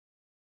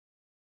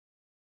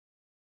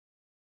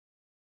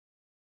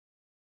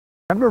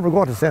I remember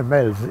going to St.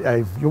 Mel's.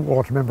 You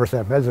won't remember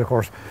St. Mel's, of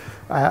course.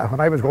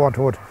 When I was going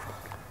to it,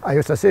 I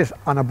used to sit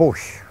on a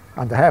bush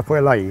on the halfway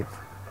line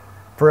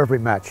for every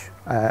match.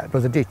 It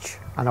was a ditch,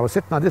 and I was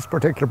sitting on this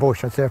particular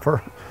bush, I'd say,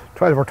 for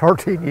 12 or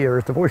 13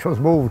 years. The bush was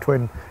moved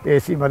when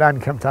AC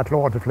Milan came to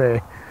Athlone to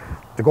play.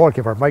 The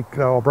goalkeeper, Mick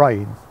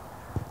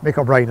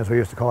O'Brien as we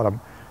used to call him,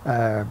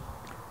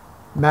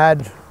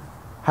 mad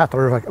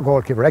hatter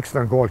goalkeeper,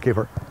 excellent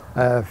goalkeeper,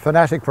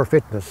 fanatic for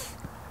fitness.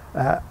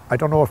 I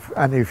don't know if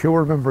any of you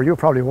remember, you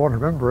probably won't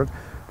remember it,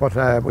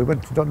 but we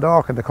went to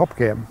Dundalk in the cup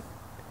game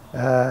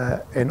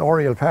in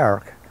Oriel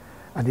Park,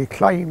 and he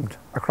climbed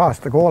across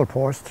the goal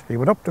post. He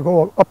went up the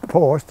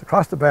post,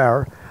 across the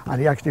bar,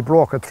 and he actually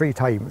broke it 3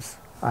 times.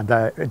 And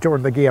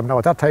during the game, now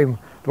at that time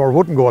there were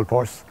wooden goal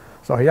posts,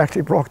 so he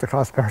actually broke the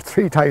crossbar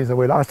 3 times, and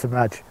we lost the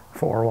match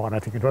 4-1, I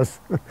think it was.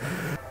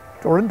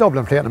 They were in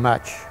Dublin playing a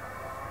match.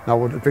 Now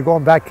we're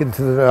going back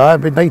into the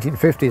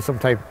 1950s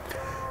sometime,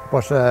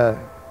 but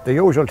the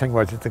usual thing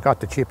was they got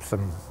the chips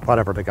and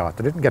whatever they got.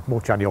 They didn't get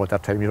much anyhow at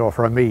that time, you know,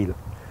 for a meal.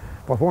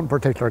 But one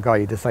particular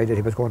guy decided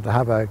he was going to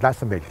have a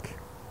glass of milk.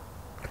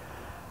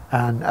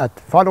 And at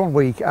the following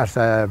week at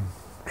a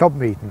club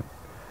meeting,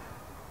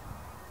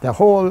 the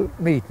whole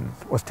meeting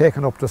was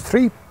taken up. There's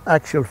 3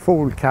 actual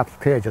full-capped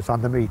pages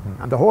on the meeting,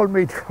 and the whole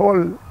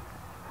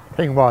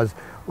thing was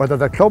whether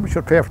the club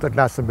should pay for the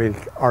glass of milk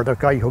or the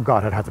guy who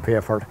got it had to pay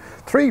for it.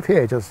 3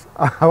 pages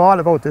all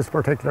about this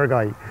particular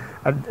guy,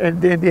 and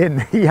in the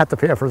end he had to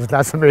pay for his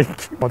glass of milk.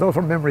 But those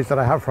are memories that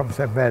I have from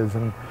St. Mel's,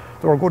 and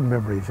they were good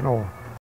memories, you know.